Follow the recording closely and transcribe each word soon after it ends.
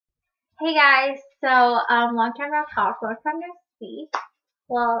Hey guys, so long time no talk, long time no see.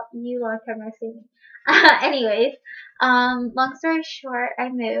 Well, you long time no see me. Anyways, long story short, I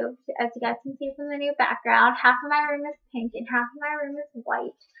moved. As you guys can see from the new background, half of my room is pink and half of my room is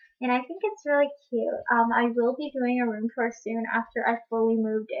white, and I think it's really cute. I will be doing a room tour soon after I fully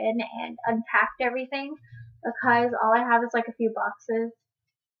moved in and unpacked everything, because all I have is like a few boxes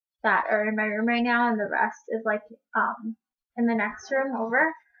that are in my room right now, and the rest is like in the next room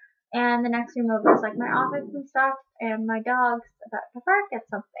over. And the next room over is like my office and stuff, and my dog's about to bark at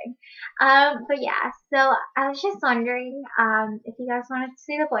something. But yeah, so I was just wondering if you guys wanted to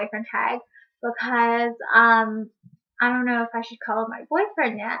see the boyfriend tag, because I don't know if I should call it my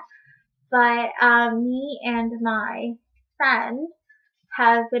boyfriend yet, but me and my friend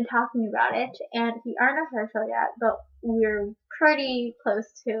have been talking about it, and we aren't official yet, but we're pretty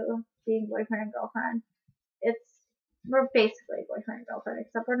close to being boyfriend and girlfriend. We're basically boyfriend and girlfriend,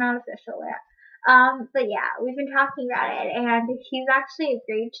 except we're not official yet. But yeah, we've been talking about it, and he's actually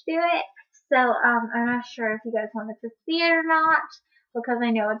agreed to do it. So I'm not sure if you guys wanted to see it or not, because I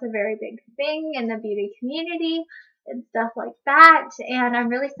know it's a very big thing in the beauty community and stuff like that. And I'm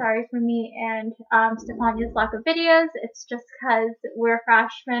really sorry for me and Stefania's lack of videos. It's just because we're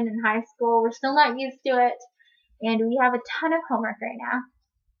freshmen in high school. We're still not used to it, and we have a ton of homework right now.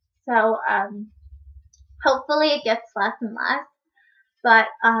 So hopefully it gets less and less. But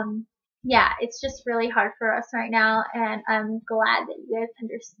yeah, it's just really hard for us right now, and I'm glad that you guys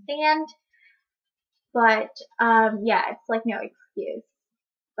understand. But yeah, it's like no excuse.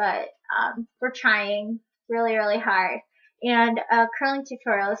 But we're trying really, really hard. And a curling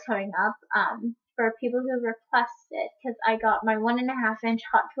tutorial is coming up for people who request it, because I got my 1.5-inch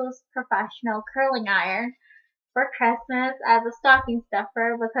Hot Tools Professional curling iron for Christmas as a stocking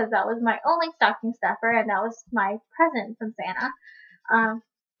stuffer, because that was my only stocking stuffer, and that was my present from Santa.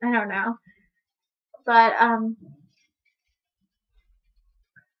 I don't know, but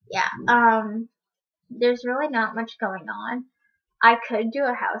yeah, there's really not much going on. I could do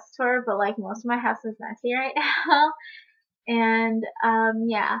a house tour, but like most of my house is messy right now, and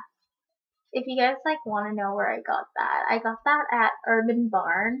yeah. If you guys like want to know where I got that at Urban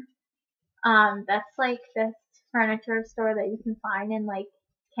Barn. That's like this furniture store that you can find in like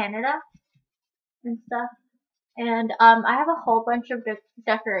Canada and stuff. And I have a whole bunch of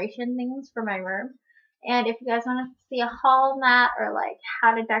decoration things for my room. And if you guys want to see a haul mat or like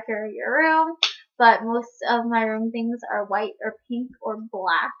how to decorate your room, but most of my room things are white or pink or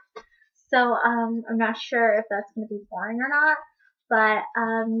black. So I'm not sure if that's going to be boring or not. But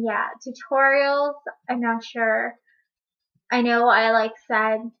yeah, tutorials, I'm not sure. I know I like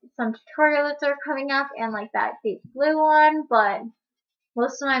said some tutorials are coming up and like that deep blue one, but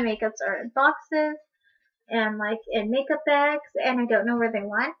most of my makeups are in boxes and like in makeup bags, and I don't know where they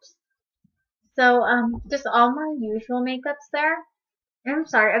went. So just all my usual makeups there. And I'm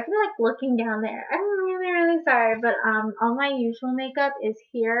sorry, I feel like looking down there. I'm really, really sorry, but all my usual makeup is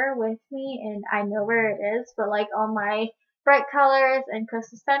here with me, and I know where it is, but like all my bright colors and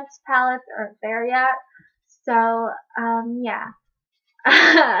Crystal Scents palettes aren't there yet. So yeah.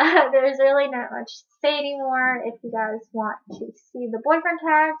 There's really not much to say anymore. If you guys want to see the boyfriend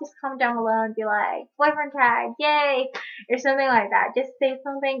tag, just comment down below and be like, boyfriend tag, yay, or something like that. Just say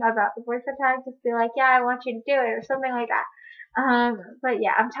something about the boyfriend tag. Just be like, yeah, I want you to do it, or something like that. But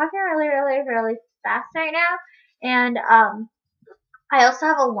yeah, I'm talking really, really, really fast right now. And I also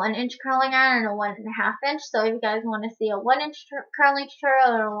have a 1-inch curling iron and a 1.5-inch. So if you guys want to see a 1-inch curling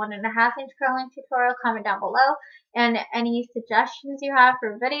tutorial or a 1.5-inch curling tutorial, comment down below. And any suggestions you have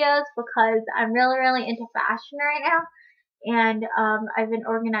for videos, because I'm really, really into fashion right now. And I've been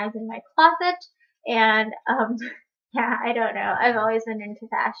organizing my closet. And yeah, I don't know. I've always been into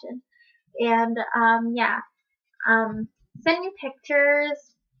fashion. And yeah, send me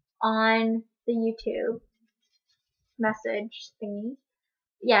pictures on the YouTube message thingy.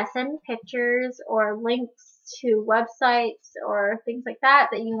 Yeah, send pictures or links to websites or things like that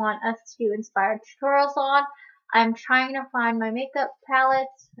you want us to inspire tutorials on. I'm trying to find my makeup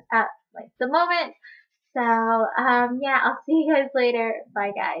palettes at like the moment. So yeah, I'll see you guys later.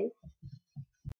 Bye guys.